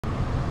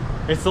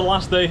It's the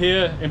last day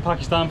here in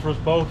Pakistan for us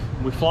both.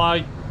 We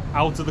fly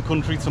out of the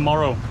country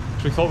tomorrow,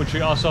 so we thought we'd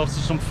treat ourselves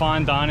to some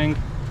fine dining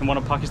in one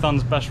of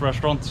Pakistan's best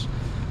restaurants.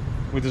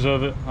 We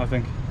deserve it, I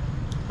think.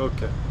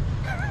 Okay.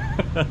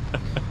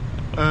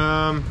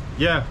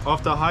 Yeah,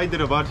 after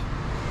Hyderabad,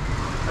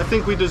 I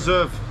think we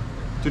deserve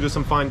to do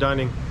some fine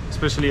dining,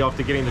 especially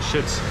after getting the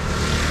shits.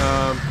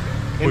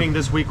 Ending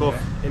this week off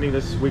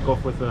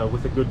with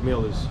a good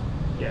meal is,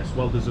 yes,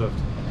 well deserved.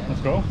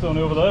 Let's go. It's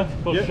only over there.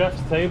 Got Yeah.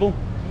 chef's table.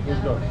 Let's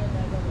go.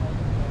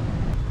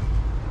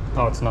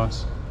 Oh, it's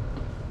nice.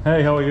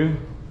 Hey, how are you?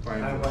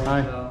 Fine.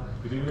 Hi.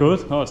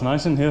 Good. Oh, it's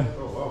nice in here.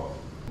 Oh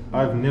wow.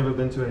 I've never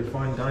been to a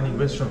fine dining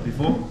restaurant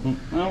before.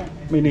 No,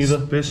 me neither.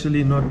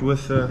 Especially not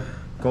with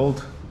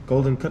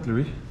golden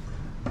cutlery.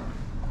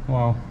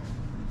 Wow.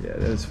 Yeah,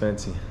 that is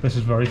fancy. This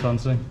is very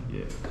fancy.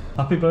 Yeah.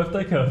 Happy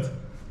birthday, Kurt.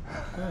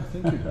 Oh,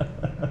 thank you.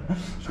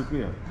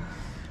 Shukriya.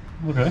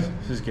 Okay.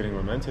 This is getting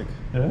romantic.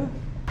 Yeah.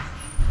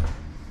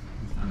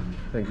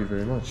 Thank you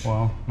very much.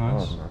 Wow,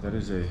 nice. Oh, that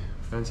is a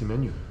fancy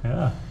menu.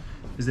 Yeah.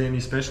 Is there any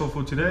special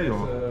for today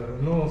or?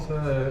 No,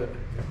 sir.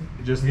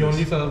 Just We this?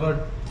 only serve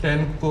a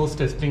 10-course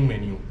tasting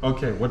menu.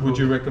 Okay, what would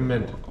you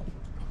recommend?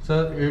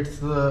 Sir, it's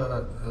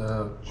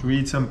Should we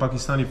eat some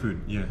Pakistani food?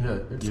 Yeah.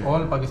 it's all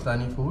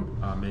Pakistani food.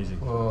 Ah, amazing.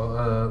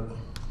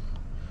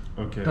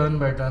 Okay. Turn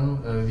by turn,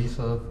 we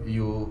serve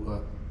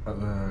you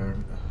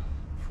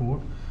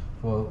food.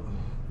 For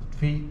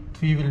three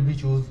will be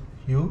choose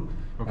you,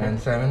 Okay. and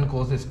 7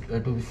 courses to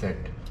be set.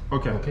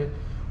 Okay. Okay.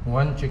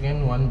 1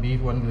 chicken, 1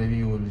 beef, 1 gravy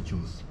you will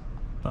choose.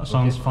 That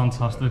sounds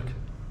fantastic.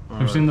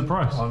 Have you seen the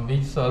price?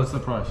 We serve. What's the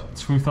price?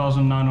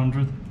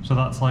 2,900. So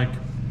that's like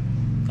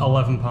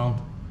 £11.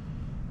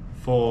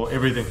 For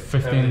everything.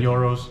 15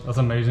 euros. That's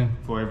amazing.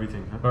 For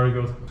everything, huh? Very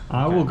good.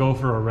 I will go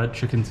for a red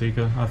chicken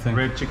tikka, I think.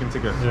 Red chicken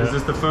tikka. Yeah. Is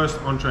this the first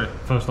entree?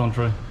 First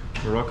entree.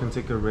 Moroccan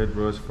tikka, red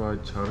roast,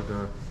 fried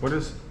charga. What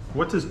is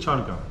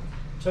charga?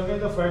 Charga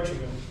is the fried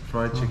chicken.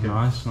 Fried chicken.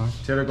 Nice, nice.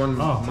 Tarragon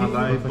Malai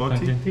perfect, Boti.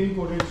 thank you. Thin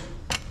coated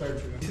fried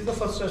chicken. This is the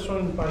first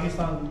restaurant in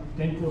Pakistan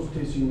 10-course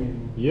tasting menu.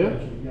 Yeah?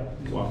 Actually, yeah.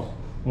 this Wow. one.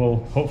 Well,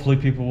 hopefully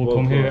people will Well,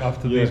 come here close.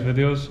 after Yeah. these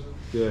videos.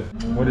 Yeah.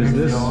 What is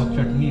this? Your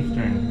chutney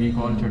stand. We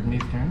call chutney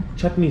stand.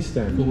 Chutney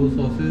stand. 4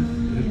 sauces.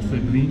 It's a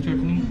green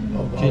chutney,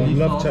 I chili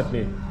love sauce,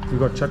 chutney. We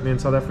got chutney in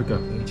South Africa.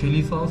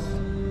 chili sauce,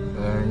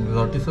 and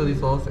rotisserie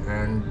sauce,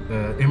 and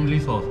imli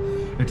sauce.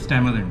 It's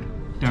tamarind.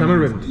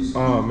 Tamarind. sauce.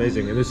 Oh,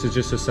 amazing. And this is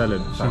just a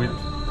salad. Sweet.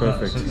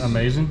 Perfect. That's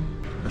amazing.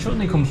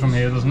 Chutney comes from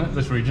here, doesn't it?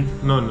 This region?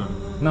 No. No.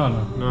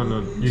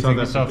 You think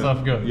it's South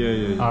Africa?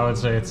 Yeah. I would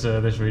say it's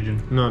this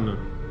region. No.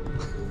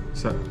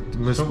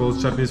 Miss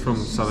Paul's chutney is from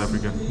South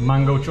Africa.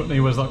 Mango chutney,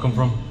 where's that come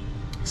from?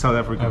 South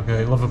Africa.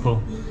 Okay,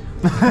 Liverpool.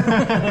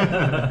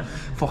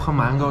 Fucking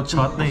mango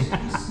chutney.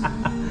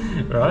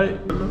 Right?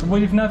 Well,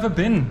 you've never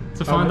been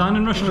to fine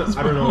dining restaurants.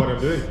 I don't know what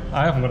I'm doing.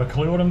 I haven't got a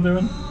clue what I'm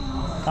doing.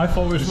 I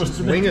thought we were supposed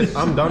to Wing it.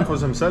 I'm down for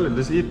some salad.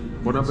 Let's eat.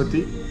 Bon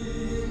appetit.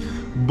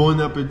 Bon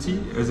appetit,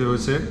 as they would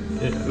say.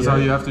 That's how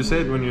you have to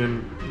say it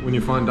when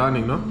you're fine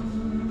dining, no?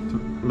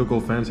 To look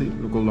all fancy,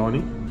 look all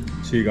lani.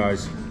 See you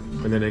guys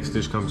when the next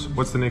dish comes.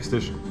 What's the next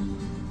dish?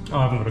 Oh,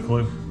 I haven't got a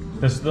clue.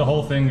 The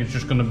whole thing is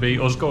just going to be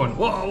us going,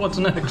 whoa, what's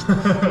next?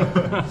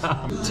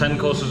 10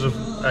 courses of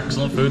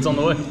excellent foods on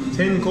the way.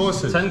 10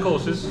 courses. 10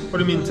 courses. What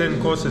do you mean 10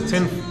 courses?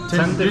 10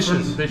 10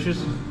 dishes.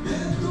 dishes.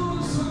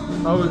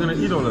 How are we gonna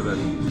eat all of that?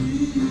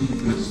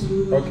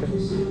 Okay.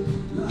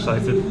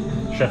 Excited.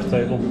 Chef's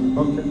table.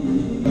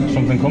 Okay.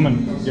 Something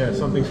coming. Yeah,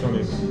 something's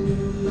coming.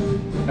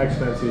 Act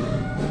fancy.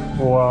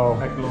 Wow.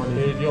 Act lani.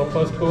 Here's your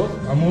first course.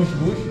 Amoosh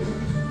goosh,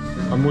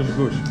 Amoosh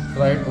goosh.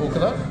 fried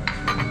okra,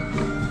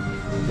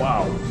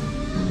 Wow.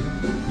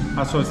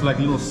 So it's like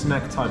little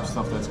snack type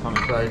stuff that's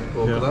coming. fried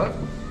okra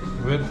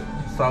with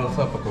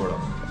salsa pakoda.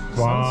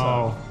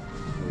 Wow.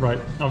 Right.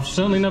 I've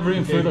certainly never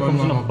eaten food that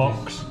comes in a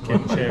box.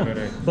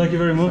 Thank you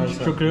very much.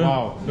 Shukriya.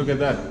 Wow, look at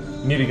that.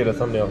 Need to get a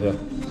thumbnail here.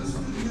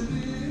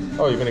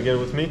 Oh, you're gonna get it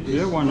with me?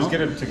 Yeah, why not? Let's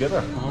get it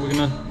together. Are we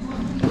gonna?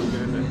 Get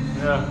it there.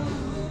 Yeah.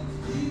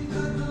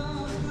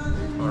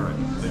 Alright,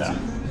 let's Yeah. see.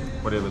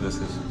 Whatever this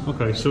is.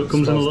 Okay, so it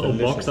comes in a Smells little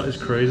delicious. box. That is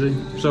crazy.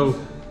 So,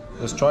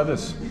 Let's try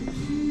this.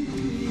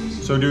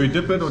 So do we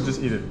dip it or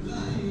just eat it?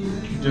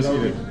 Just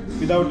eat it.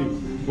 Without it.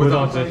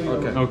 without it.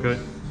 Okay. Okay.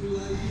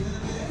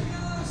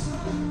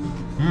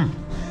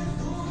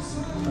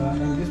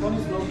 And this one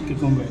is not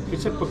cucumber.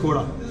 It's a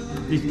pakoda.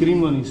 This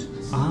green one is.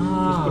 This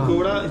Ah.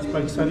 pakoda is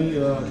Pakistani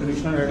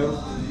traditional item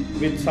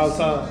with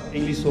salsa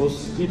English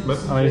sauce. But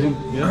Amazing.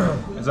 yeah,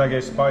 it's like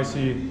a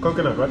spicy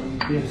coconut, right?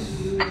 Yes.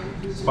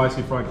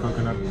 Spicy fried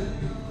coconut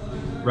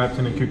wrapped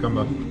in a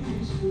cucumber.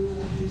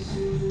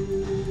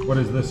 What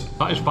is this?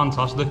 That is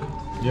fantastic.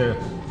 Yeah.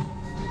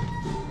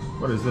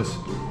 What is this?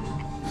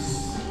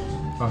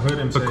 I heard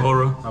him say.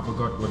 Pakora. I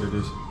forgot what it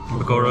is.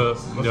 Pakora.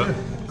 What's Yeah.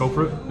 it? Go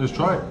for it. Let's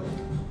try it.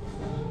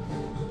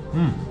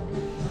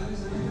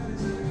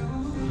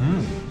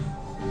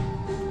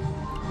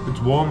 It's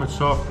warm, it's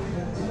soft.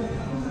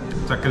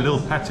 It's like a little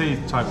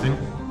pate type thing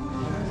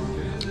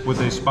with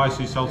a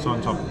spicy salsa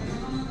on top.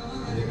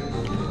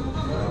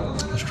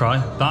 Let's try.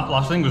 That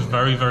last thing was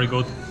very, very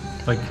good.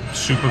 Like,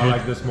 super I good.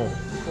 like this more.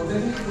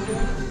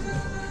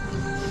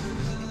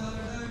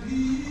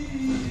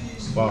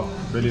 Wow,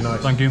 really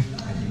nice. Thank you.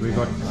 We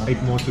got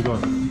 8 more to go.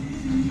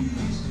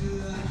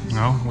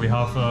 No, we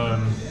have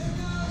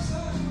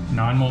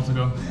 9 more to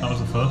go. That was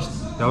the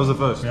first. That was the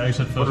first? Yeah, you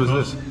said first. What was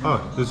course. this? Oh,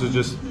 this is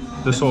just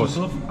the sauce.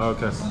 stuff. Oh,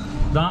 okay.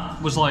 That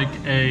was like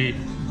it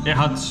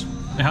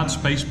had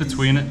space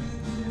between it.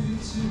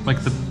 Like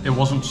it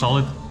wasn't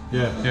solid.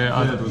 Yeah,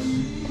 Yeah, it was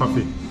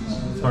puffy.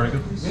 Very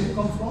good. Where you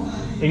come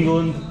from?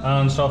 England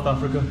and South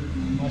Africa.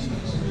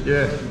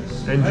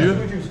 Yeah, and you?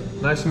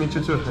 Nice to meet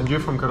you too. And you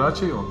from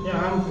Karachi or? Yeah,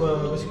 I'm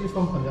basically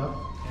from Punjab.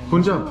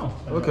 Punjab?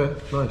 Okay,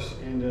 nice.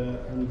 And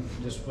I'm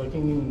just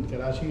working in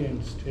Karachi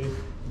and stay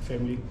with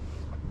family.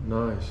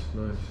 Nice,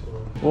 nice.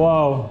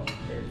 Wow.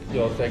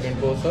 Your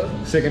second course, sir.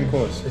 Second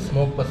course.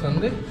 Smoke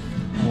pasande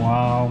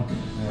Wow.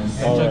 and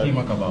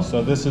keema kebab.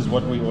 So this is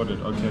what we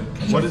ordered, okay.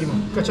 What is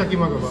Kacha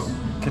keema kebab?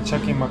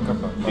 Kachaki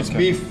makaba. It's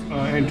beef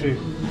entry.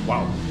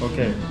 Wow,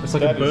 okay. It's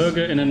like a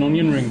burger in an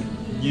onion ring.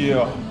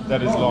 Yeah,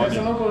 that is That's large.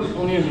 not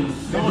onion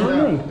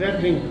ring.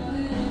 Red ring.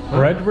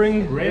 Red ring?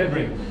 Red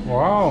ring.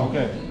 Wow.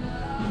 Okay.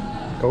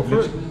 Go for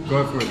it.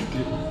 Go for it.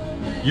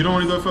 You don't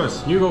want to go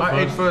first? You go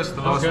I ate first. first,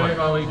 the last Okay, one.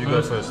 I'll eat you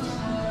first. go first.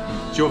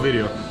 It's your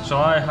video. So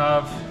I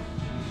have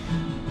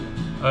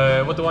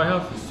what do I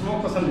have?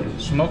 Smoke pasande.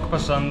 Smoked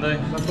pasande.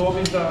 The top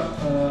is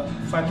the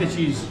fatty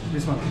cheese.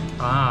 This one.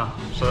 Ah,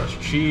 so that's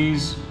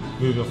cheese.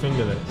 Move your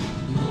finger there.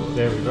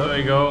 There we go. There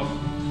you go.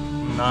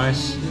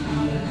 Nice.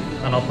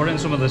 And I'll put in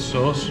some of this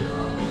sauce.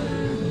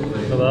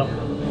 Look at that.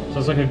 So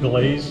it's like a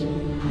glaze.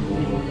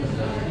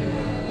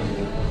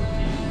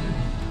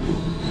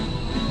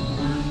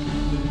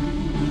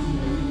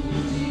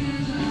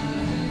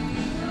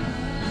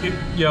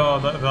 Yeah,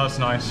 that's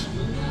nice.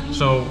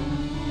 So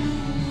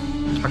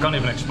I can't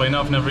even explain it.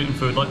 I've never eaten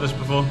food like this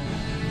before.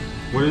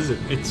 What is it?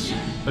 It's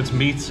meat. It's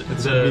meat.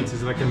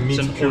 It's like a meat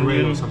it's an puree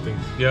onion. or something.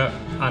 Yeah,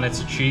 and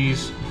it's a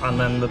cheese, and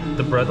then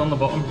the bread on the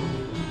bottom.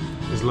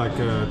 It's like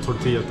a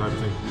tortilla type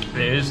thing.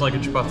 It is like a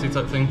chapati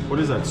type thing. What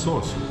is that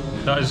sauce?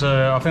 That is,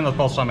 I think that's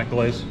balsamic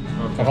glaze.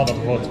 Okay. I've had that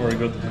before. It's very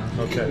good.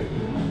 Okay.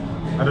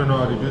 I don't know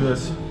how to do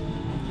this.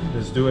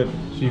 Let's do it.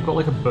 So you've got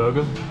like a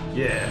burger.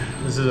 Yeah.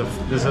 This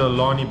is a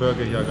Lani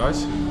burger here,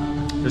 guys.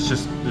 Let's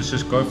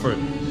just go for it.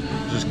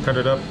 Just cut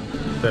it up.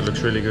 That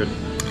looks really good.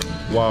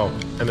 Wow.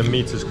 And the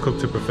meat is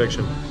cooked to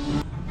perfection.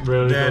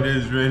 Really That good.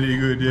 is really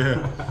good,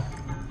 yeah.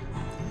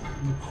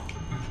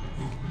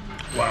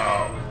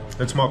 Wow.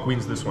 Let's Mark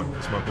Wings this one.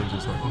 Let's Mark Wings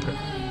this one. Okay.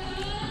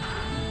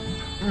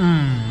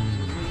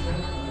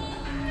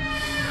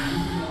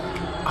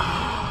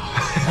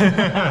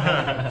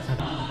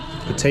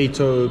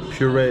 Potato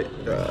puree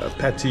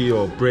patty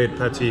or bread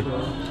patty.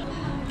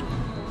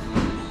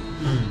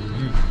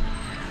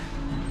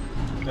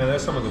 Yeah,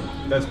 that's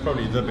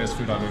probably the best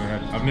food I've ever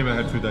had. I've never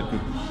had food that good.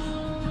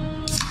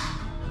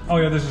 Oh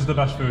yeah, this is the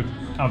best food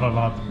I've ever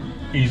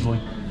had. Easily.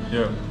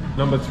 Yeah.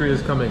 Number 3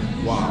 is coming.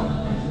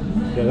 Wow.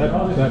 Yeah,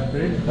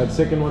 that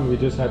second one we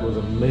just had was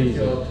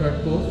amazing. Your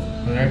third course,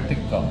 red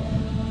tikka.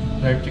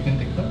 Red chicken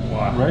tikka.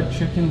 Wow. Red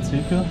chicken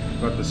tikka.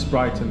 Got the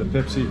Sprite and the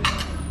Pepsi.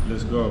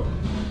 Let's go.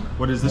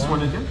 What is this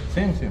one again?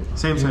 Same.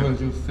 Same. You will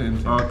choose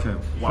same. Okay.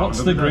 Wow. What's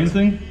look the at green that.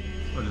 thing?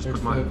 I'll just It's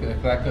put mine. a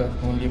cracker,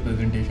 only a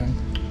presentation.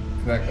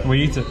 Cracker.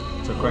 We eat it.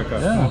 It's a cracker.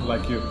 Yeah. Not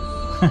like you.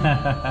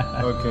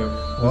 Okay.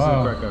 This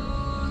Wow. is a cracker.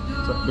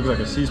 So, looks like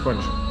a sea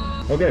sponge.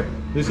 Okay.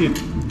 Let's eat.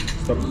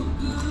 Stop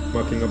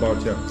mucking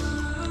about here.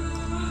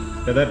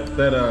 Yeah,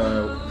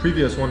 that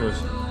previous one was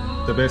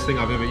the best thing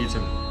I've ever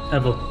eaten.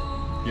 Ever.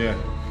 Yeah.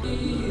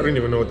 I don't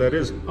even know what that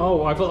is.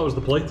 Oh, I thought that was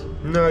the plate.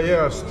 No,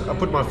 yeah, I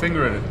put my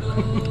finger in it.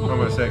 What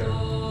am I saying?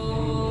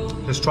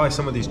 Let's try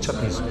some of these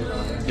chutneys.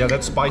 Yeah,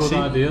 that's spicy. Good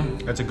idea.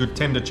 That's a good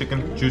tender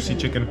chicken, juicy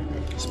chicken,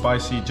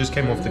 spicy. Just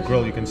came off the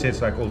grill. You can see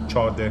it's like all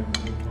charred there.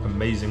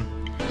 Amazing.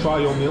 Try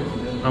your meal.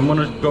 I'm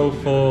gonna go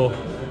for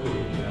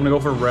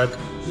red.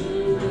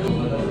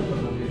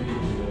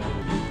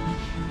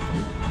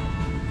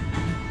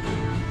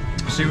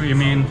 I see what you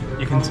mean.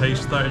 You can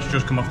taste that it's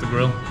just come off the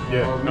grill.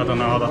 Yeah. I don't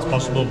know how that's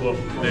possible, but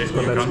It's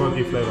got that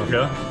smoky flavour.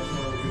 Yeah.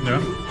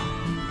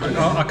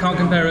 I can't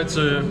compare it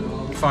to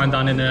fine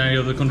dining in any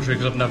other country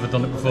because I've never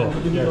done it before.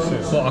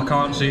 Yes. But I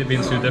can't see it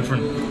being too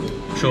different.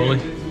 Surely.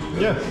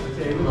 Yeah.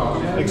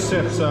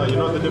 Except, you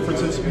know what the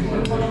difference is?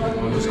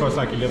 This costs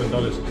like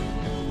 $11.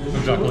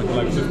 Exactly.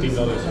 Like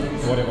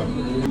 $15, whatever.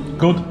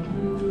 Good.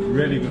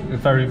 Really good.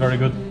 Very, very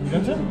good.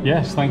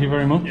 Yes, thank you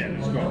very much. Yeah,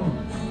 let's go.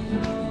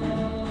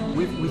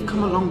 We've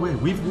come a long way.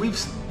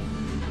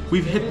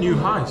 We've hit new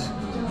highs.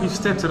 We've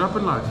stepped it up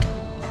in life.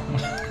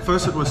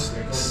 First it was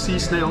sea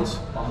snails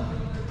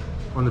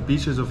on the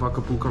beaches of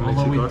Acapulco,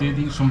 Although Mexico. we did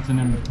eat something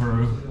in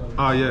Peru.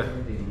 Ah, yeah.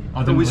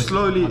 I But we're release-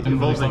 slowly I didn't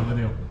release that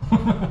evolving.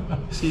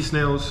 video. Sea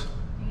snails,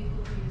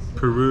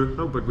 Peru.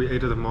 No, but we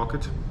ate at the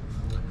market.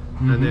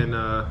 And then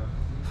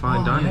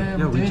fine dining. yeah,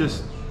 Yeah, we we're did.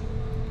 just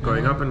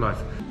going up in life.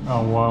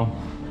 Oh wow.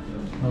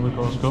 There the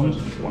course comes.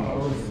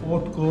 Our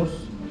fourth course,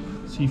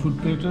 seafood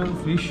platter,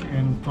 fish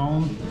and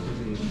prawn.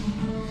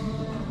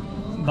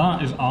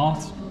 That is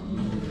art.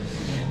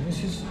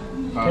 This is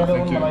thank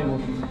you. Malai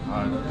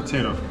roti.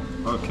 Potato.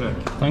 Okay.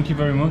 Thank you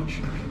very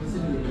much.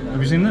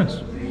 Have you seen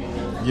this?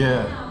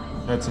 Yeah,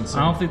 that's insane.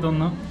 How have they done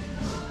that?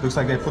 Looks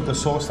like they put the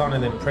sauce down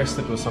and then pressed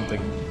it with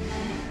something.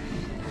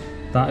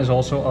 That is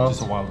also art.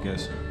 Just a wild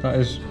guess. That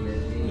is.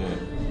 Yeah.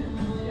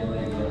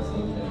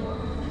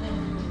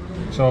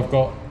 So I've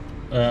got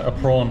a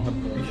prawn,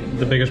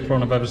 the biggest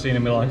prawn I've ever seen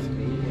in my life.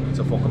 It's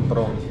a fucking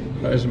prawn.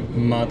 That is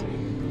mad.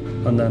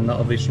 And then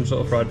that'll be some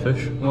sort of fried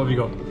fish. What have you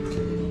got?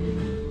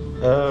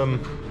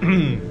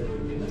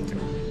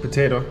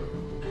 Potato.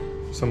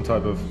 Some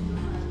type of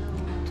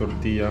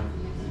tortilla.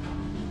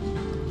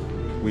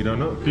 We don't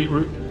know.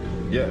 Beetroot.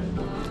 Yeah.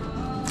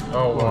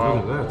 Oh wow.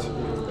 Look at that.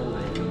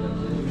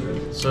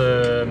 It's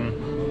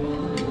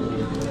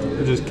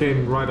It just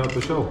came right out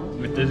the shell.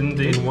 it did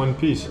indeed. In one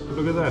piece.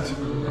 Look at that.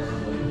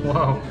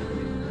 Wow.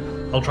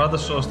 I'll try the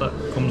sauce that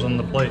comes on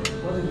the plate.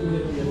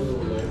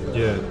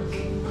 Yeah.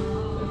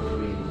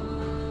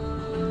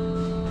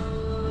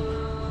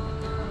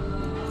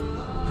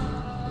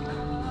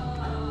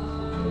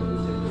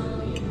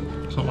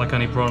 It's not like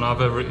any prawn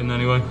I've ever eaten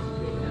anyway.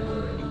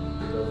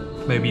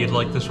 Maybe you'd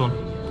like this one.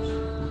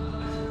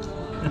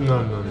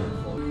 No.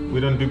 We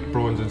don't do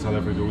prawns in South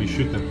Africa. We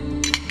shoot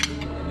them.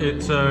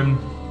 It's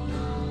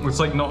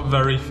like not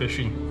very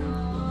fishy.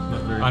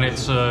 Not very. And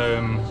it's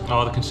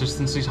the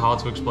consistency's hard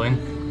to explain.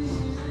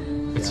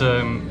 It's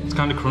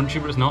kind of crunchy,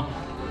 but it's not.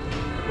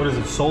 What is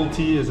it?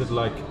 Salty? Is it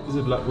like?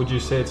 Would you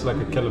say it's like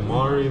a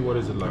calamari? What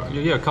is it like?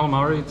 Yeah,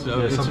 calamari.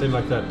 It's something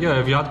like that. Yeah,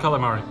 have you had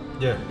calamari?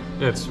 Yeah.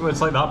 It's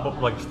like that,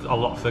 but like a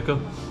lot thicker.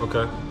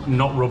 Okay.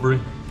 Not rubbery.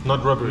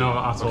 Not rubbery. No,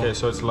 at all. Okay,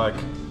 so it's like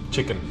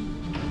chicken.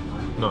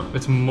 No.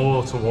 It's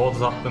more towards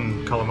that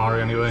than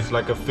calamari anyway. It's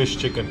like a fish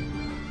chicken.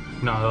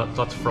 No,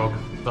 that's frog.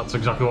 That's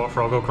exactly what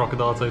frog or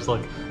crocodile tastes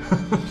like.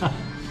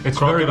 It's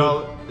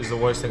Crocodile very is the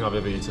worst thing I've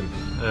ever eaten.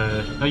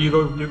 good. No, you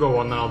go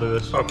on, then I'll do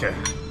this. Okay.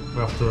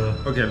 We have to.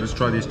 Okay, let's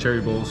try these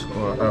cherry balls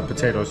or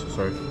potatoes.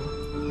 Sorry.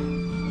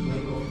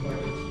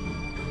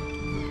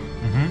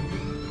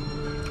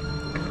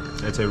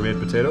 It's a red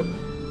potato.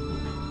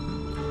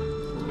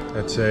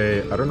 That's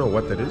a, I don't know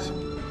what that is.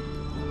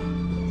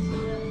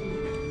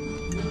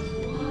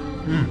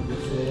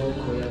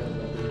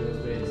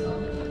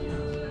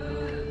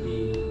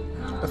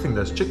 I think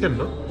that's chicken,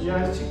 no?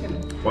 Yeah, it's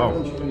chicken.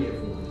 Wow.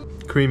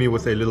 Creamy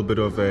with a little bit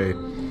of a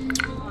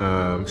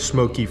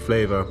smoky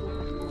flavor.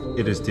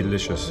 It is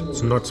delicious.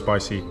 It's not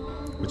spicy,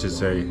 which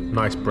is a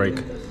nice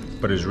break,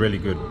 but it's really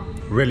good.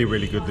 Really,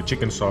 really good. The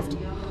chicken's soft.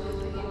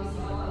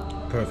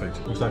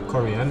 Perfect. Looks like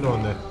coriander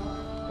on there.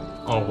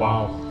 Oh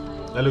wow.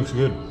 That looks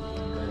good.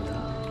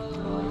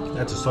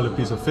 That's a solid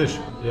piece of fish.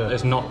 Yeah.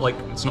 It's not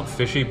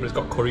fishy, but it's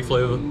got curry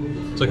flavour.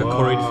 It's like a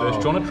curried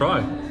fish. Do you want to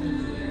try?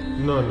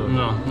 No.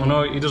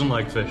 No, he doesn't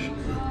like fish.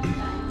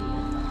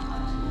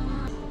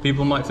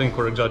 People might think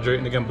we're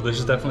exaggerating again, but this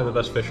is definitely the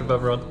best fish I've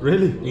ever had.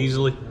 Really?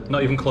 Easily.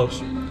 Not even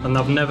close. And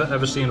I've never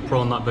ever seen a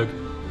prawn that big.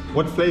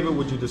 What flavor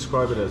would you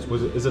describe it as?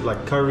 Is it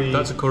like curry?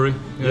 That's a curry.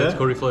 Yeah, it's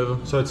curry flavour.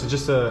 So it's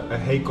just a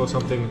hake or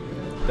something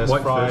that's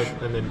White fried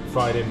fish. and then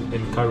fried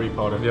in curry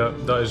powder. Yeah,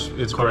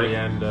 it's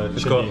Coriander, great.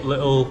 It's chili. got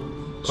little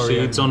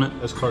seeds on it.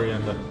 That's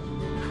coriander.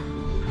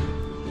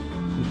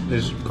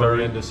 It's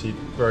Coriander seed.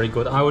 very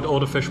good. I would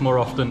order fish more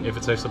often if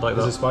it tasted like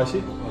Is it that.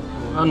 spicy?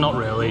 Not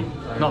really.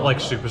 Not like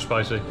super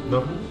spicy.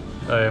 No.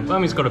 I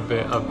mean, it's got a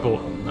bit, but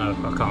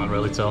I can't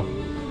really tell.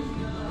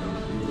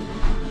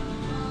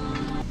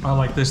 I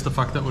like this, the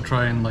fact that we're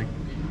trying like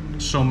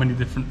so many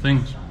different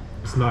things.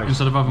 It's nice.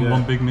 Instead of having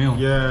one big meal.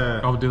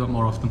 Yeah. I would do that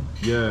more often.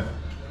 Yeah.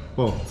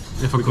 Well,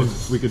 If I we could.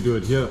 we could do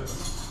it here.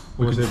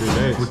 Almost every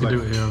day. We could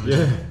do it here.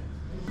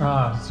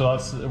 Yeah. So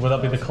would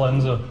that be the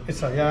cleanser?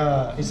 It's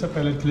a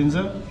palate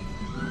cleanser.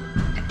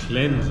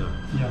 Cleanser.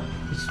 Yeah,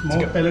 it's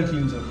more palate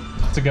cleanser.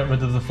 To get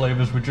rid of the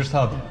flavours we just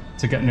had,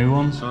 to get new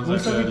ones. Sounds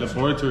like a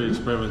laboratory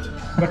experiment.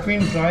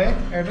 Between dry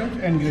adult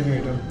and gravy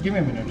adult. Give me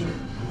a minute.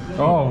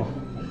 Oh,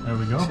 there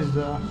we go. This is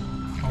our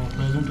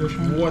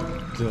presentation. What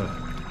the?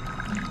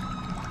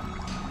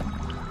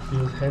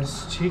 You have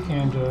cheek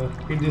and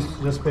eat this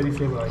raspberry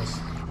flavor ice.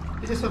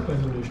 This is a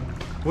presentation.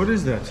 What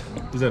is that?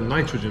 Is that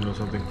nitrogen or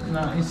something?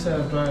 No, it's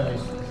a dry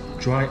ice.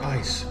 Dry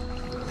ice.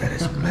 That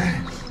is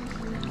mad.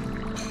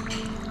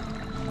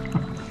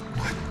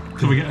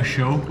 Can we get a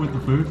show with the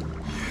food?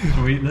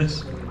 Can we eat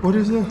this? What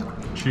is that?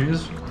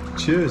 Cheers.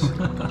 Cheers.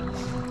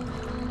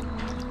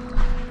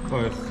 Oh,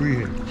 it's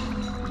freezing.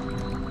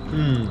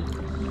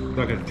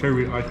 Like a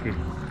cherry ice cream.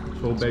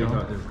 So baked go.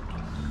 out there.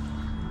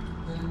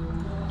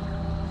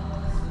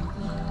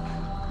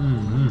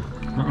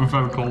 Not if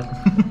I cold.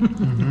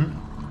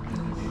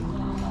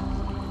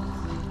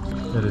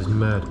 That is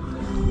mad.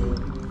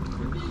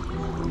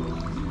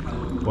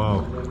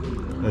 Wow.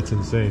 That's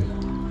insane.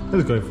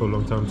 That's going for a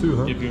long time too,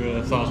 huh? Give you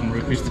 1,000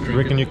 rupees to drink. You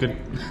reckon you could...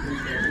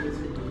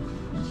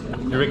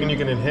 You reckon you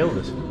can inhale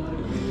this?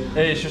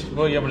 It's just,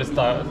 well, yeah, but it's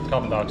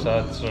carbon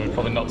dioxide, so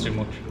probably not too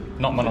much.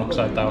 Not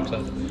monoxide,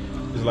 dioxide.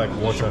 It's like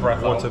water,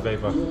 breath water out.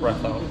 vapor.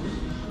 Breath out.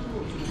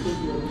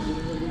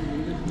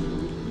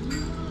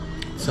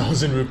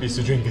 1,000 rupees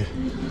to drink it.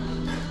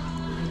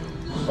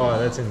 Oh,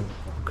 that's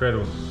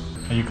incredible.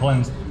 Are you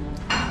cleansed?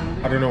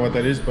 I don't know what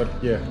that is, but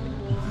yeah.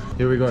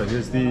 Here we go.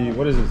 Here's the,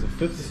 what is this, the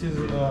fifth? This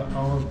is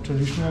our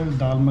traditional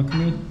dal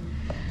makhani,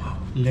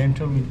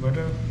 lentil with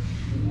butter,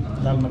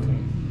 dal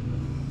makhani.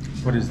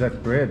 What is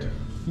that, bread?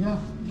 Yeah,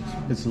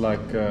 It's like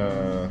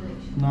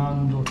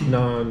naan roti.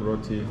 naan,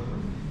 roti.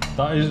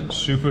 That is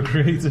super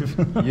creative.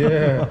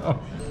 Yeah.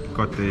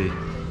 Got the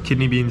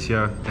kidney beans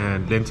here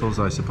and lentils,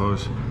 I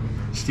suppose.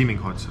 Steaming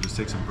hot, so let's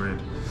take some bread.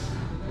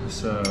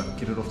 Let's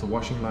get it off the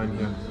washing line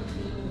here.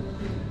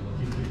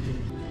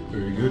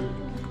 Very good.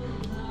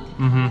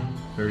 Mm-hmm.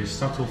 Very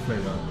subtle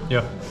flavor.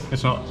 Yeah,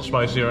 it's not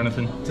spicy or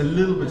anything. It's a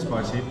little bit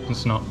spicy.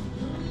 It's not.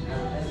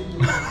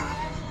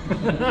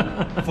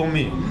 For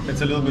me,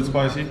 it's a little bit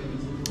spicy.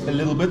 A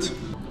little bit.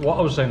 What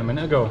I was saying a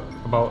minute ago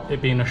about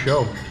it being a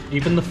show,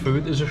 even the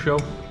food is a show.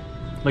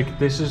 Like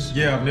this is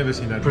Yeah, I've never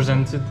seen that.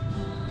 presented,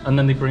 and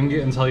then they bring it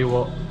and tell you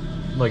what,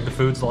 like the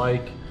food's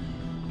like,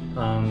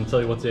 and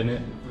tell you what's in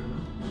it,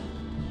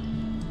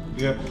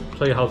 Yeah.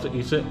 tell you how to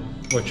eat it,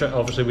 which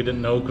obviously we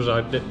didn't know because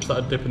I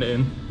started dipping it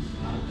in.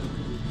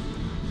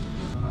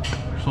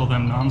 So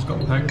them naans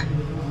got pegged.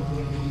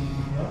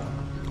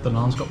 The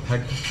naans got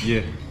pegged.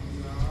 Yeah.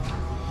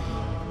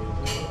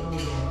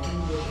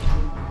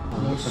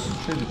 Looks like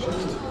a treasure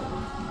chest.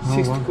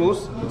 Sixth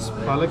course, it's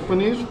palak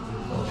paneer,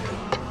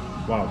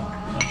 Wow.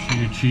 That's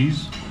your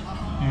cheese.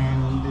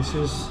 and this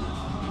is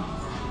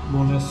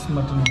boneless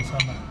mutton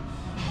masala.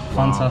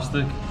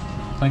 Fantastic.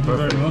 Thank you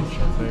very much.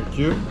 Thank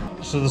you.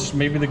 So this,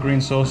 maybe the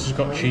green sauce has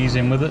got cheese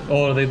in with it,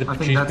 or are they the I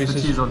think cheese that's pieces?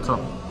 the cheese on top.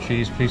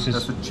 Cheese pieces.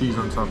 That's the cheese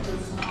on top.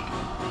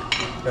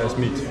 That's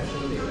meat.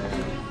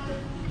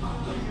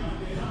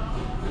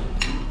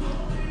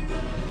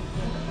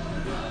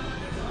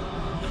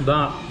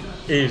 That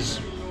is.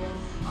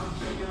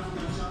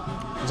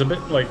 It's a bit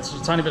like it's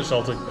a tiny bit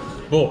salty,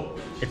 but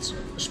it's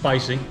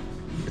spicy.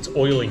 It's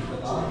oily.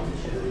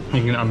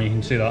 You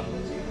can see that.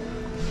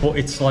 But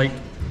it's like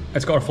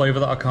it's got a flavour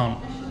that I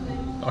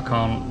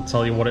can't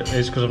tell you what it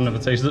is because I've never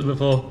tasted it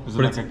before. Is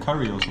it But like a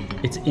curry or something?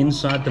 it's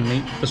inside the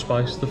meat, the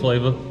spice, the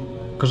flavour.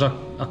 Because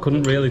I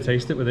couldn't really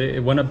taste it with it.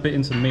 When I bit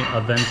into the meat, I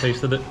then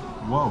tasted it.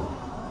 Whoa,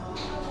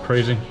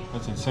 Crazy.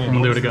 that's insane. I'm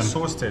gonna do What it does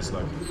again. the sauce taste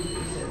like?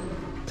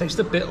 Tastes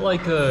a bit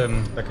like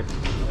Like a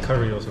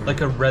curry or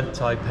something. a red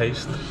Thai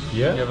paste.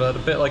 Yeah? You ever had a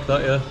bit like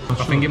that, yeah? I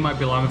think it might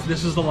be lime. If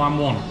this is the lime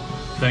one,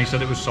 then he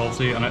said it was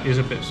salty, and it is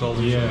a bit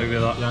salty, so maybe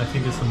that. Yeah, I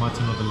think it's the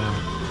mutton or the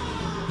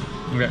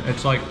lamb. Yeah,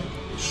 it's like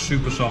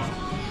super soft.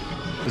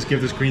 Let's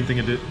give this green thing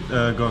a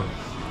go.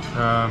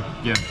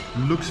 Yeah,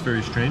 looks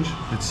very strange.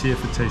 Let's see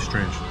if it tastes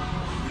strange.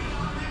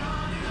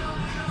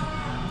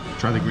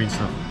 Try the green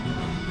stuff.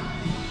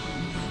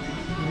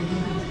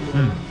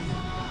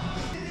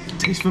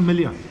 Tastes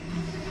familiar.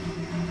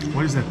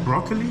 What is that?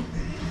 Broccoli?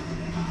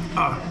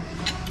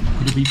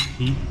 Could it be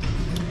pea?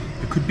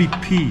 It could be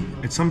pea.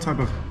 It's some type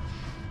of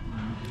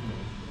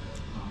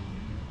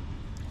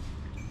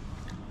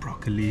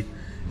broccoli.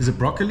 Is it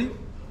broccoli?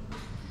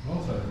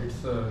 No, sir, it's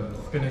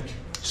spinach.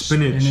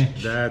 Spinach.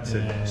 Spinach. That's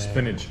it.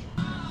 Spinach.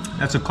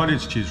 That's a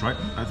cottage cheese, right?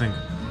 I think.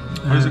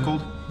 What is it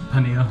called?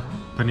 Paneer.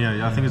 Paneer.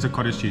 Yeah, I think it's a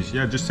cottage cheese.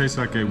 Yeah, it just tastes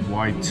like a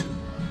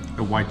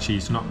white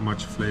cheese. Not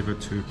much flavor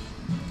to.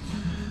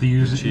 They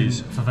use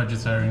Cheese. it for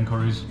vegetarian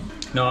curries.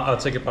 No, I'll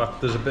take it back.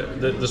 There's a bit.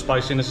 The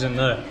spiciness in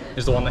there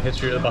is the one that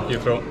hits you at the back of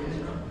your throat.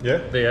 Yeah.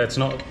 Yeah, it's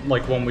not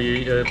like when we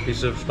eat a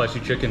piece of spicy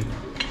chicken.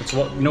 It's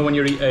what you know when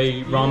you eat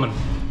a ramen,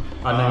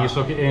 and then you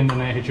suck it in, and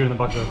then it hits you in the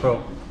back of the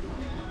throat.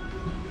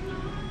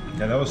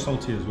 Yeah, that was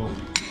salty as well.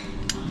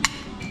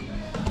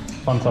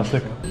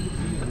 Fantastic.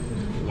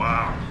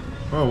 Wow.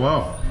 Oh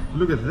wow.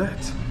 Look at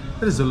that.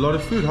 That is a lot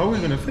of food. How are we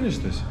going to finish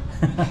this?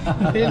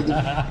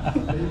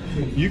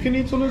 You can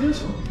eat all of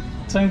this?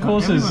 10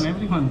 courses.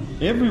 Everyone.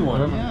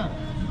 Everyone. Yeah.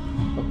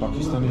 But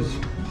Pakistan is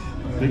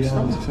big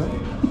stomachs, huh?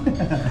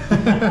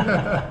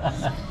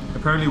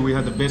 Apparently we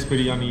had the best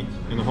biryani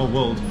in the whole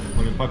world,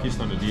 well in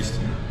Pakistan at least.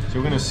 So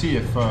we're gonna see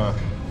if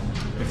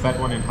that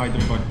one in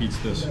Hyderabad beats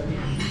this.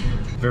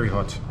 Very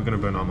hot. We're gonna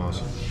burn our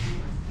mouths.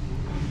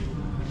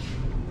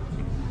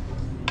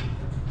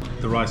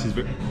 The rice is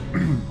very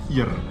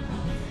yeah.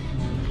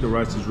 The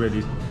rice is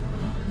really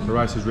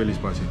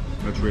spicy.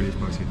 That's really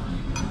spicy.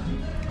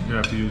 You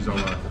have to use our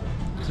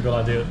It's a good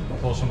idea.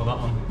 Pour some of that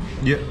on.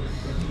 yeah.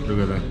 Look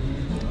at that.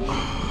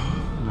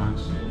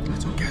 Nice.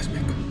 That's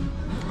orgasmic.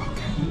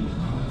 Okay.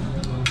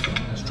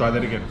 Let's try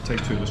that again.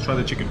 Take two. Let's try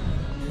the chicken.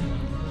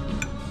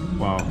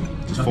 Wow.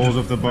 Just That falls just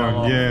off the fell bone.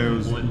 off. Yeah, it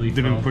was, Completely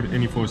didn't fell. put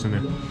any force in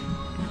there.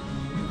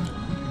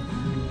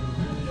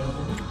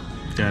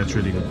 Yeah, it's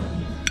really good.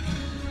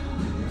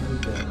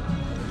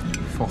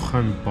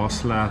 Fucking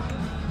bossla.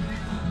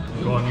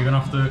 Go on, you're gonna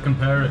have to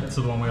compare it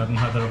to the one we had in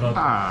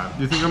Hyderabad.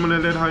 Do you think I'm gonna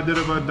let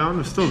Hyderabad down?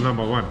 It's still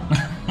number one.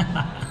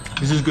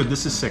 This is good.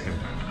 This is second.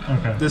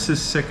 Okay. This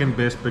is second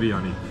best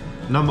biryani.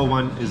 Number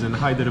one is in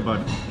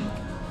Hyderabad.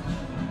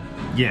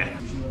 Yeah.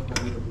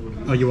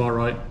 Oh, you are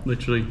right.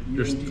 Literally,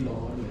 just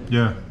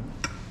Yeah.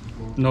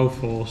 no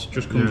force.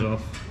 Just comes Yeah.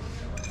 off.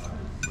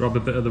 Grab a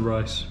bit of the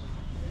rice.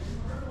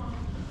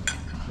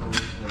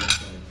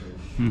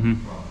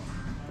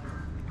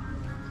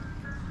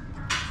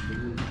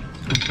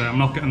 Okay, I'm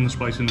not getting the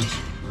spiciness.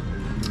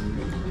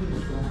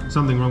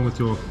 Something wrong with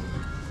your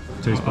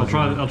taste buds.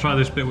 I'll try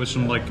this bit with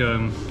some like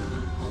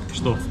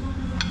stuff.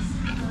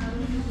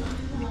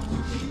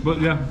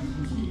 But yeah,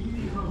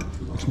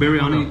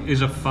 biryani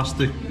is a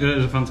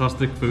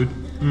fantastic food.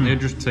 It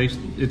just tastes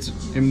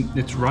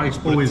it's rice,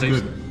 but Always it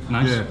tastes good.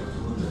 Nice. Yeah.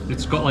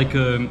 It's got like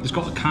it's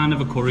got kind of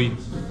a curry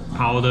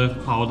powder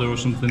or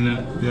something in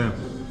it. Yeah.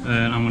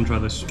 And I'm gonna try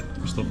this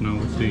stuff now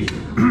with the.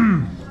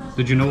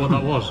 Did you know what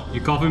that was?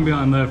 You're coughing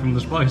behind there from the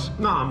spice.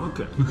 No, I'm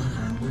okay.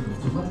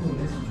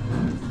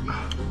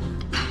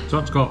 So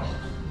that's got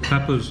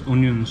peppers,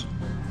 onions.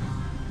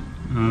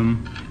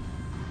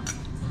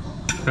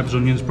 Peppers,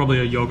 onions, probably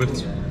a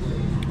yogurt.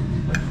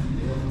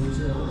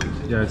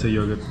 Yeah, it's a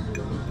yogurt.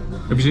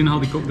 Have you seen how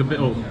they cook the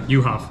oh,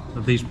 you have,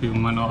 but these people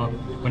might not have.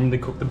 When they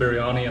cook the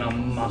biryani in a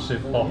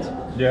massive pot.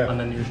 Yeah. And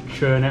then you just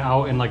churn it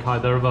out in like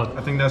Hyderabad.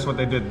 I think that's what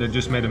they did. They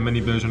just made a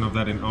mini version of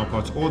that in our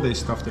pots, or they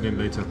stuffed it in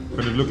later.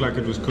 But it looked like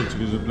it was cooked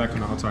because it was black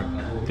on the outside.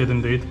 Did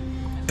indeed.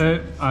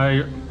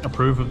 I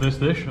approve of this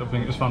dish. I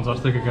think it's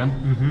fantastic again.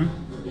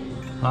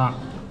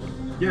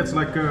 Yeah, it's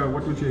like,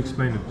 what would you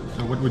explain it?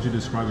 What would you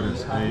describe it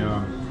as?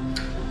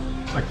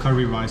 Like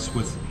curry rice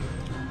with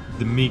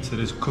the meat that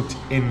is cooked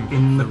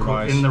in the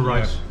rice. In the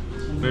rice. Yeah.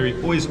 Very,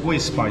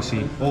 always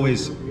spicy,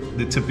 always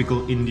the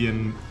typical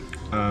Indian,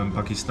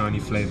 Pakistani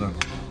flavor.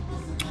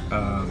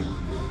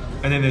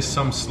 And then there's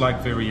some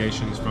slight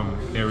variations from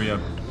area,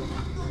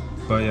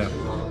 but yeah,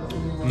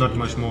 not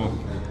much more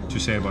to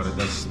say about it.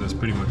 That's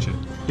pretty much it.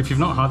 If you've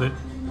not had it,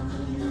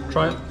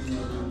 try it.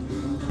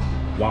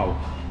 Wow.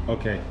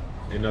 Okay,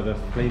 another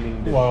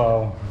flaming dish.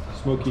 Wow.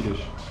 Smoky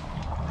dish.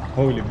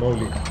 Holy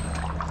moly.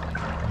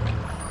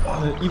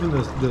 Oh, even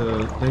the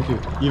thank you.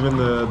 Even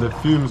the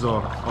fumes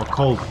are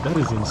cold. That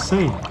is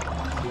insane.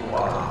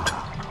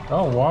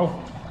 Oh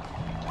wow.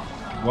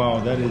 Wow,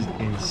 that is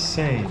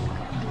insane.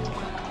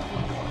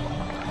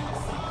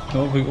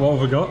 What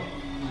have we got?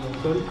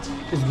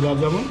 It's gulab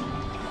jamun,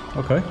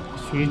 Okay.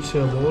 sweet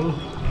bowl,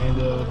 and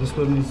this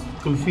one is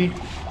kulfi.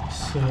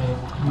 It's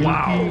milky.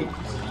 Wow.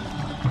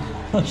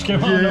 Let's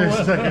get on Yeah,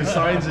 it's like a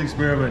science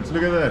experiment.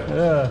 Look at that.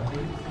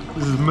 Yeah.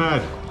 This is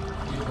mad.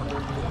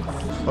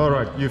 All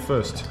right, you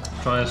first.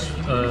 Try us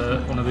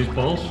one of these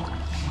balls.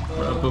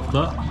 Right above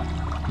that.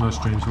 No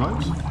strange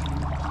vibes.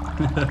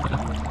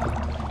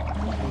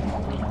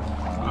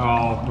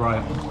 Oh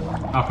right.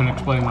 I can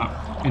explain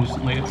that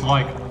instantly. It's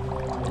like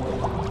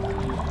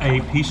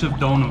a piece of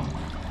donut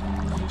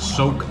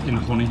soaked in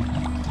honey.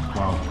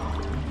 Wow.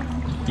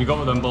 You got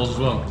with them balls as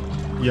well?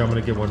 Yeah, I'm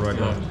gonna get one right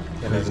now.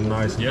 And it's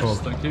nice and Yes, cold.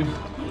 thank you.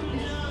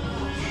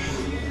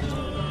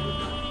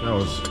 That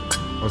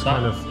was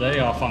kind of, They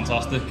are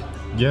fantastic.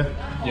 yeah,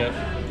 Yeah.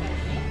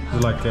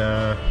 like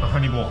a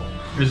honey ball.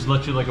 It's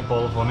literally like a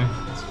bowl of honey.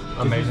 It's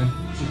amazing.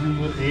 If you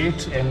do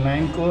 8 and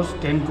 9 course,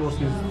 10 course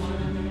is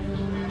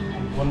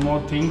one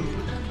more thing.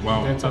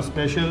 Wow. That's a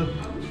special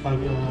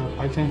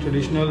Pakistani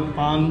traditional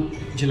pan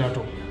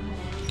gelato.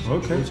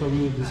 Okay. Also,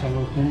 this is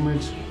our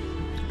homemade.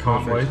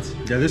 Can't wait.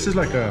 Yeah, this is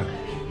like a...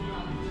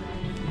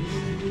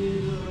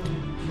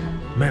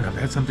 Man, I've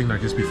had something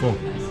like this before.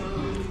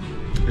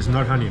 It's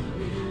not honey.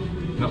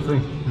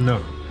 Nothing.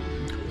 No.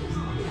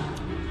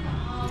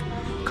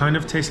 Kind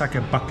of tastes like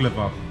a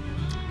baklava.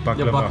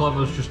 Yeah,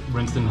 baklava is just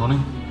rinsed in honey.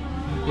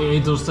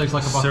 It does taste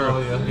like a baklava.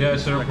 Syrup. Yeah,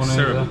 syrup Like honey.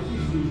 syrup.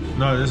 Yeah.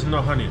 No, this is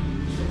not honey.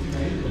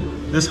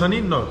 This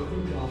honey? No.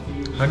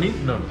 Honey?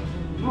 No.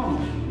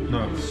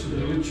 No.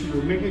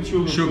 Make it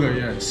sugar. Sugar,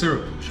 yeah.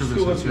 Syrup. Sugar,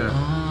 yeah.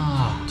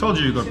 Ah. Told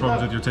you got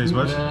problems with your taste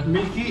buds. Yeah.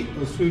 Milky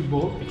sweet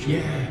bowl.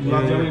 Yeah.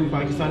 Gulab jamun in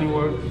Pakistani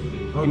word.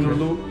 In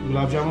Urdu,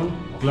 gulab jamun.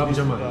 Gulab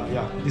jamun.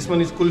 Yeah. This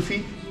one is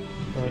kulfi.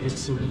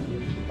 It's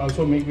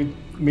also made with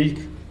milk.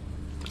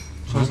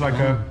 So it's like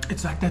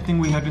it's like that thing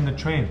we had in the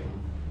train.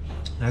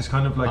 It's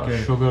kind of like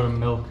a sugar and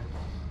milk.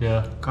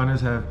 Yeah. kind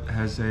of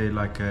has a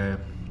like a,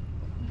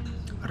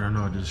 I don't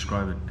know how to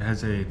describe it. It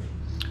has a,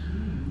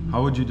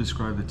 how would you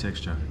describe the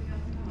texture?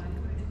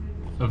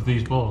 Of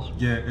these balls.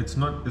 Yeah, it's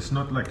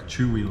not like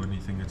chewy or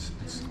anything. It's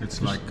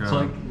like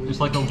It's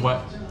like a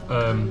wet.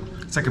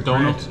 it's like a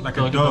donut, bread, like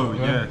a dough. dough,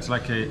 Yeah. yeah. It's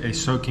like a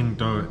soaking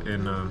dough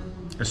in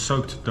a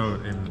soaked dough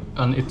in,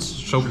 And it's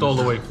soaked all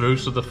the way through,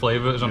 so the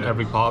flavour is on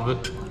every part of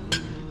it.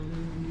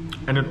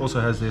 and it also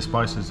has their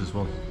spices as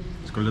well.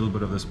 It's got a little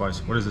bit of the spice.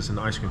 What is this? An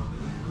ice cream?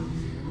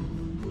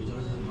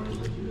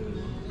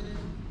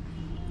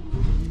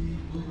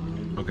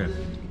 Okay.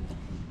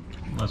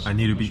 I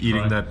need to be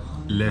eating that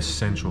less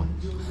sensual.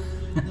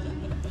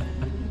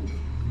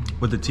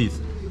 With the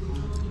teeth.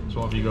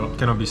 So what have you got?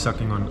 Cannot be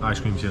sucking on ice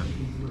creams here.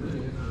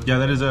 Yeah,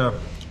 that is a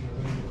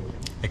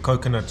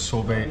coconut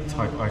sorbet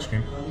type ice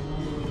cream.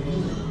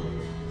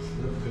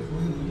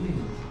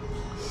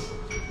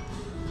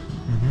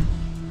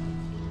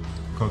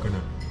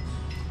 Coconut.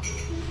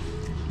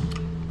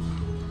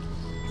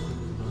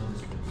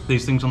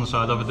 These things on the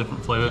side have a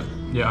different flavour.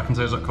 Yeah, I can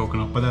say it's like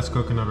coconut. But that's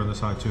coconut on the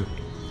side too.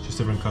 Just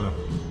different color,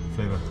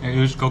 flavor. It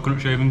is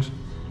coconut shavings.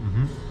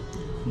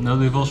 No,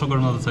 they've also got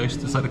another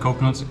taste. It's like the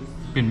coconut's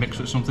been mixed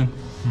with something.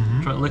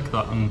 Try to lick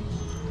that and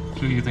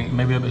see what you think.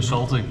 Maybe a bit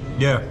salty.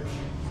 Yeah.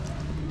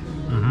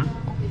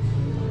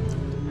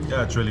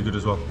 Yeah, it's really good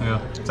as well.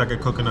 Yeah. It's like a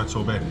coconut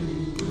sorbet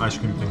ice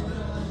cream thing.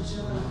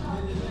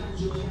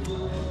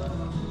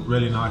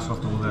 Really nice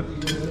after all that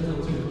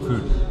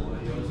food.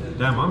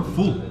 Damn, I'm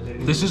full.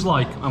 This is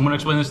like, I'm going to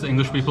explain this to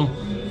English people.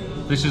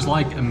 This is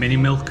like a mini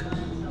milk.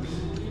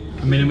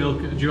 A mini milk,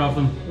 do you have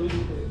them?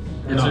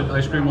 It's an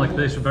ice cream like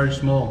this, very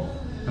small.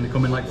 And they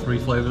come in like 3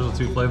 flavours or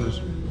 2 flavours.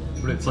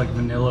 But it's like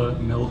vanilla,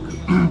 milk,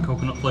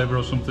 coconut flavour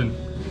or something.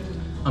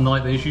 And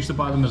like these, used to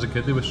buy them as a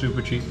kid, they were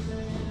super cheap.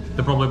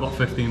 They're probably about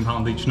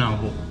 £15 each now,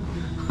 but...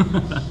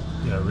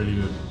 Yeah, really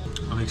good.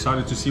 I'm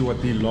excited to see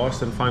what the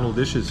last and final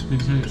dish is.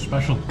 It's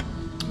special.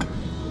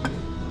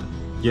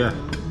 Yeah,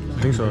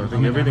 I think so. I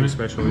think everything's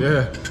special,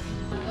 yeah.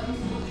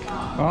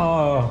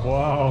 Oh,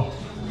 wow.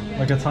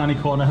 Like a tiny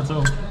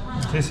cornetto.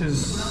 This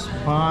is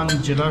pan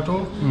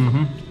gelato.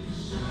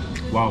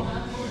 Wow.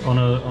 On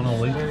a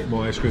leaf.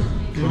 More ice cream.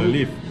 On a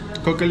leaf.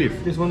 Coca leaf.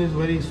 This one is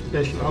very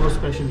special, our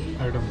special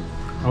item.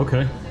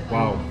 Okay.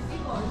 Wow.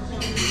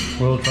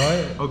 We'll try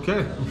it. Okay.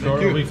 I'm sure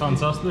it'll be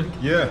fantastic.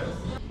 Yeah.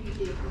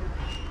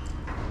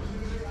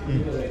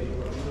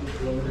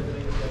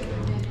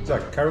 It's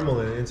like caramel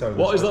on the inside.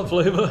 What is that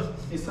flavour?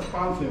 It's a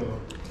pan flavor.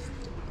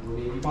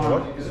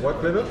 What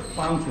flavor?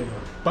 Pan flavor.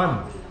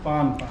 Pan.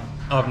 Pan.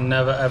 I've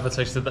never ever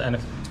tasted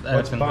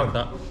anything like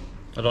that.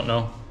 I don't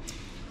know.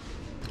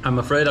 I'm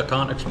afraid I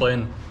can't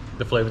explain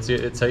the flavour to you.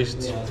 It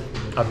tastes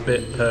a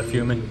bit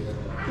perfumey.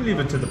 Leave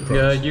it to the pros.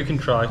 Yeah, you can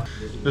try.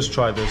 Let's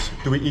try this.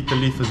 Do we eat the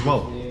leaf as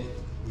well?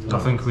 I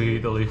think we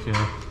eat the leaf,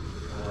 yeah.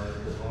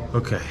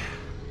 Okay.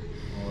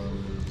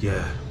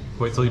 Yeah.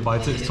 Wait till you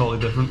bite it, it's totally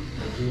different.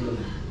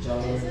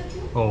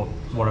 Or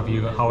however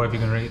you're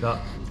gonna eat that.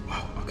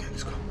 Wow, okay,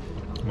 let's go.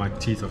 My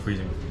teeth are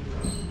freezing.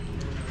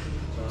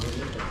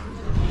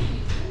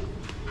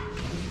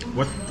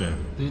 What the?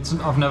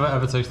 I've never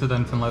ever tasted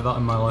anything like that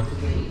in my life.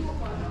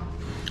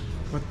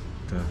 What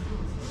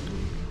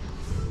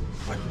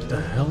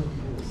the hell?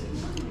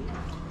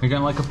 You're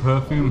getting like a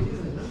perfume.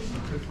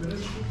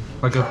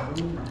 Like a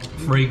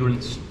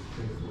fragrance.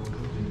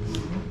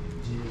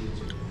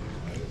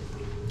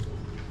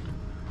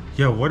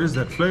 Yeah, what is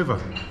that flavor?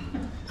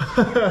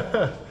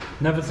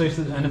 Never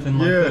tasted anything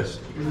like this.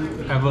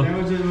 Ever.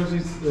 Never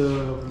tasted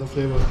the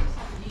flavor.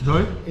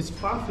 Sorry? It's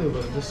pan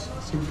flavor, just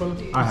simple.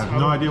 I have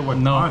no idea what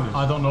No, pan is.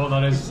 I don't know what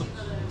that is.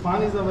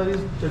 Pan is a very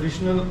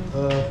traditional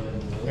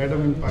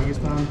item in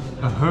Pakistan.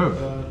 A herb.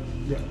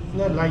 Yeah,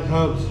 like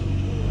herbs.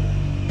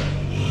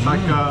 It's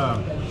like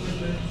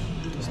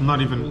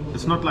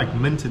it's not like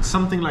mint, it's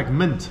something like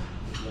mint.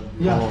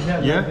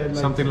 Yeah,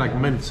 something like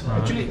mint.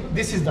 Actually,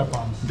 this is the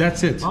pan.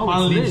 That's it. Oh,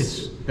 Pan it's leaves.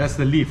 this. That's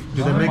the leaf.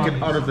 Do they make it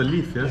Pan out of the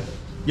leaf? Yeah.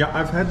 Yeah,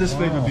 I've had this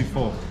flavor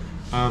before,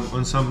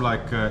 on some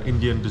like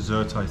Indian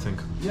dessert, I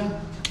think. Yeah.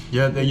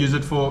 Yeah, they use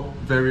it for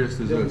various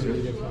desserts. Yeah.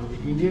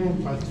 Indian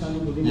and Pakistani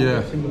cooking Yeah.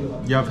 are similar.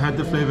 Yeah, I've had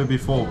the flavor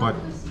before, but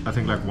I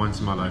think like once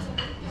in my life.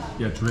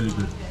 Yeah, it's really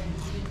good.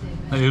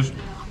 It is.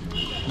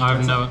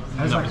 I've never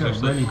Has like a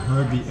tasted really it.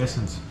 herby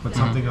essence, but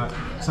something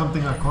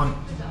I can't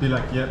be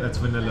like, yeah, that's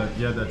vanilla,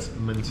 yeah, that's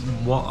mint.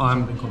 What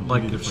I'm completely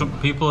like, different. some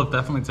people have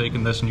definitely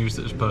taken this and used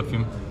it as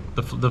perfume.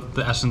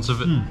 The essence of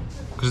it,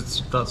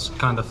 because that's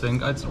kind of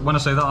thing. When I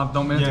say that, I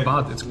don't mean it's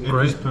bad. It's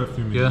great. It is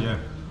perfumey, yeah.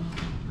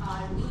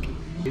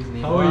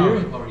 How are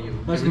you? How are you?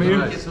 Nice to meet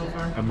you. So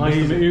far? Nice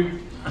to meet you.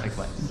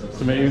 Likewise. Nice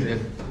to meet you.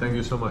 Thank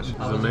you so much. It's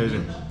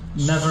amazing.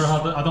 Never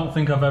had. I don't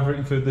think I've ever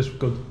eaten food this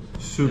good.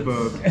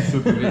 Super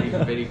Very,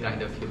 very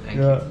kind of you. Thank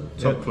you.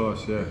 top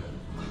class, yeah.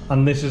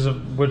 And this is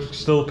we're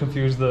still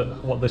confused at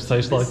what this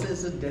tastes like. This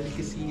is a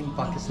delicacy in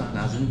Pakistan,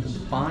 as in the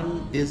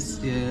pan is,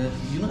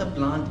 you know the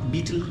plant,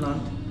 beetle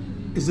plant?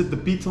 Is it the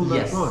beetle nut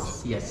Yes, plant?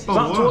 yes. Oh,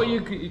 That's wow. what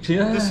you.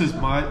 Yeah. This is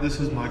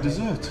my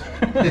dessert.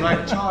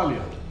 Like Charlie.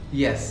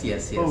 Yes,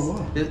 yes, yes. Oh,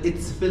 wow.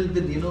 It's filled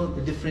with,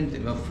 the different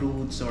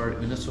fruits or,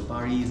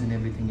 suparis and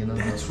everything,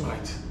 That's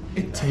right.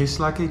 It tastes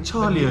like a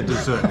Charlie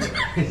dessert.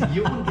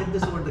 You won't get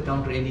this over the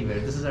counter anywhere.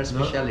 This is our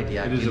specialty, it is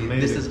actually. amazing.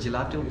 This is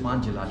gelato,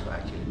 pan gelato,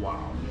 actually.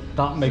 Wow.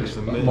 That makes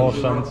amazing. more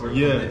sense.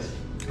 Yeah.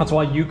 That's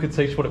why you could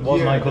taste what it was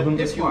and I couldn't.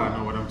 That's why I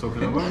know what I'm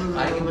talking about.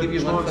 I can give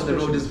you one for the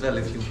road as well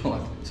if you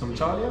want. Some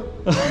Charlie?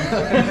 The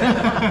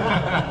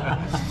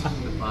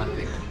pan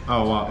thing.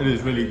 Oh wow, it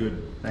is really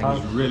good. Thank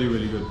It's you. really,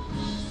 really good.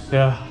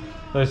 Yeah.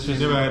 It's just.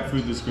 Never had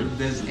food this good. If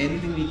there's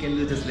anything we can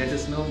do, just let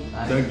us know.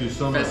 Thank you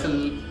so much.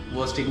 Faisal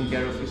was taking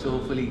care of you, so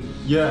hopefully.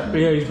 Yeah.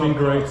 Yeah, he's been top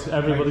great. class.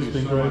 Everybody's Thank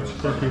you been so great. much.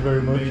 Thank you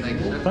very much.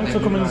 Thank you. Thanks for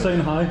coming and saying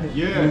hi.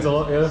 Yeah. It means a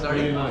lot, yeah. Sorry.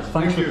 Really nice.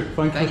 Thanks Thank you.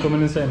 for Thank coming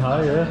you. and saying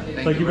hi, yeah.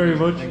 Thank you very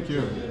much. Thank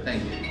you.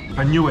 Thank you.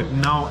 I knew it.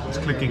 Now it's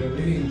clicking.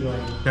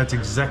 That's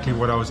exactly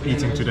what I was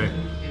eating today.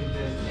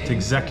 It's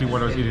exactly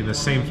what I was eating. The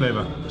same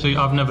flavor. See,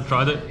 I've never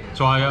tried it,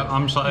 so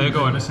I'm sat here You're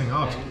going, missing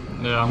out.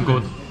 yeah, I'm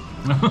good.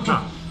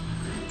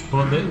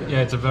 But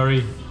yeah, it's a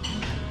very,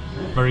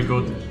 very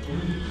good.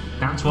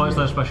 That's why it's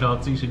their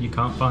speciality, so you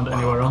can't find it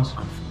anywhere else.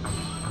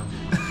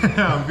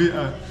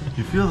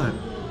 You feel that?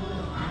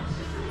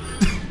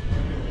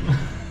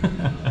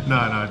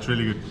 No, it's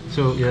really good.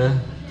 So yeah,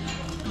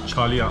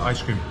 Charlie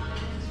ice cream.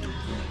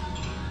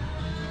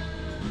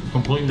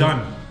 completely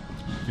Done.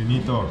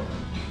 Finito.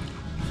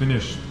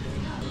 Finished.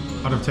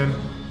 Out of 10?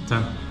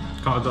 10.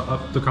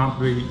 There can't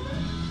be Yeah,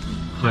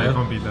 higher. you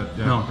can't beat that.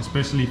 Yeah. No.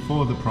 Especially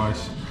for the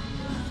price.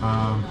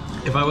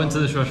 If I went to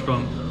this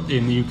restaurant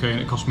in the UK and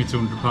it cost me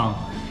 £200,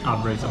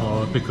 I'd rate it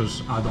lower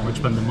because I don't like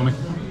spending money,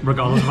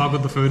 regardless of how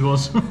good the food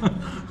was.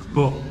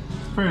 But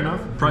Fair enough.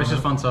 price is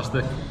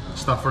fantastic,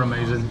 staff are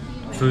amazing,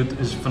 food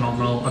is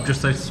phenomenal. I've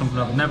just tasted something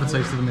I've never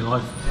tasted in my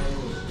life.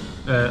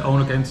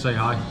 Owner came to say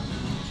hi.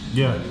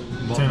 Yeah.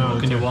 What 10 out more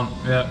of can 10. you want?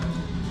 Yeah.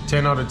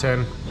 10 out of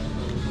 10.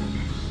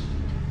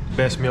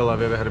 Best meal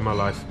I've ever had in my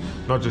life.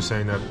 Not just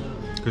saying that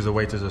because the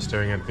waiters are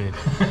staring at me.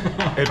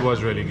 It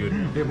was really good.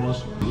 It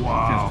was.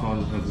 Wow.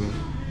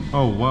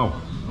 Oh wow.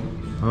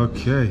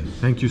 Okay.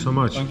 Thank you so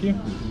much. Thank you.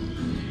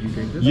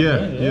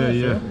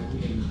 Yeah.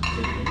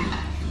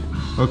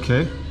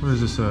 Okay. What is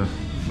this?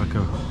 Like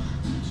a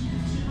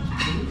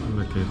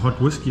hot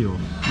whiskey or? No,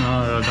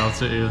 I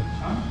doubt it either.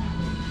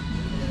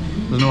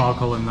 There's no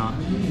alcohol in that. I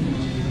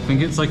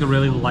think it's like a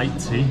really light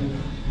tea.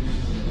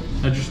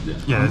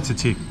 Yeah, it's a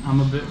tea.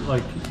 I'm a bit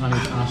like, I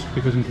need to ask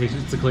because in case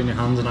it's to clean your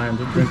hands and I end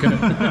up drinking it.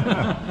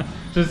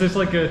 So is this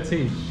like a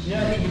tea?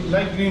 Yeah,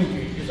 like green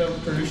tea. It's a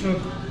traditional.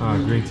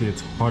 Green tea.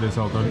 It's hot as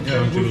hell. Don't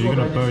Yeah, you? You're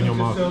gonna burn your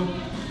mouth.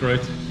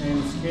 Great.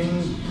 And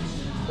skin,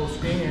 for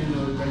skin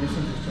and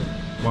digestion system.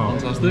 Wow.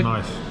 Fantastic.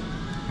 Nice.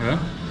 Yeah.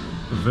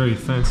 A very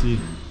fancy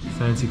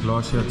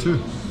glass here too.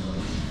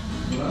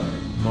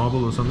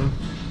 Marble or something.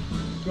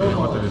 I don't know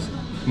what that is.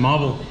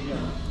 Marble.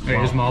 It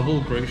Wow. is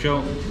marble, great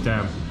show.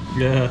 Damn.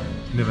 Yeah.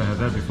 Never had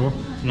that before.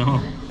 No.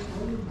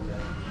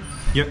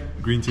 Yep.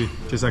 Green tea.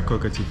 Just like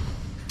coca tea.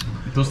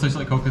 It does taste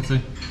like coca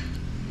tea.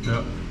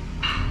 Yeah.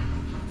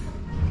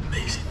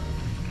 Amazing.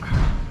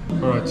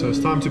 Alright, so it's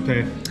time to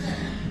pay.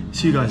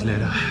 See you guys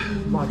later.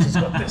 Martin's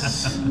got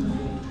this.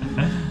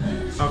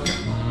 Okay.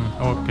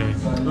 Okay.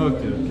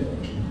 Okay.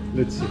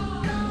 Let's see.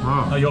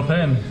 Oh, Wow. your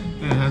pen.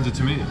 Yeah, hands it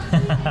to me.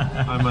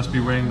 I must be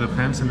wearing the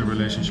pants in the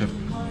relationship.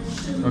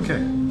 Okay.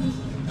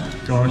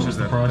 How much is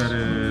that? That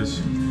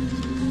is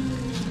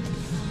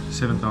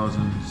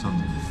 7,000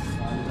 something.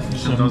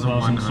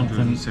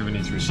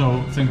 7,173.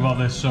 So think about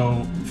this.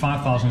 So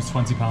 5,000 is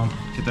 £20.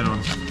 Get that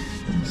on.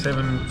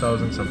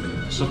 7,000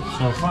 something. So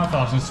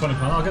 5,000 is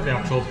 £20. I'll get the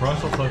actual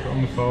price. I'll type it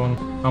on my phone.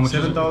 How much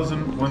is it?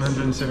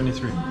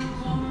 7,173.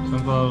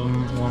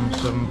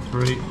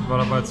 7,173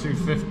 divided by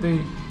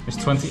 250 is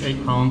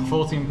 £28,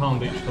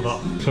 £14 each for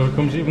that. So it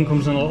even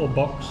comes in a little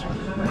box.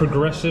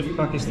 Progressive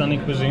Pakistani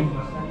cuisine.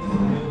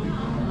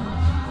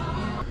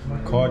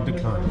 Card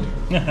declined.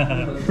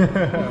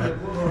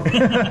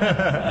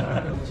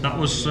 That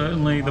was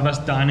certainly the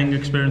best dining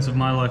experience of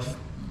my life.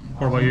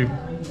 What about you?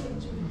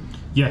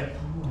 Yeah.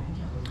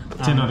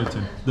 10 out of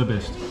 10. The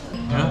best.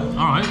 Yeah,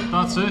 alright,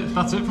 that's it.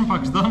 That's it from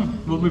Pakistan.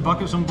 We'll be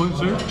back at some point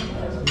soon.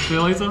 See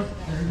you later.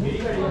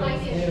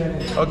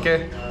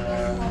 Okay.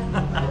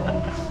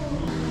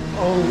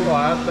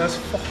 Alright, that's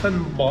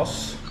fucking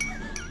boss.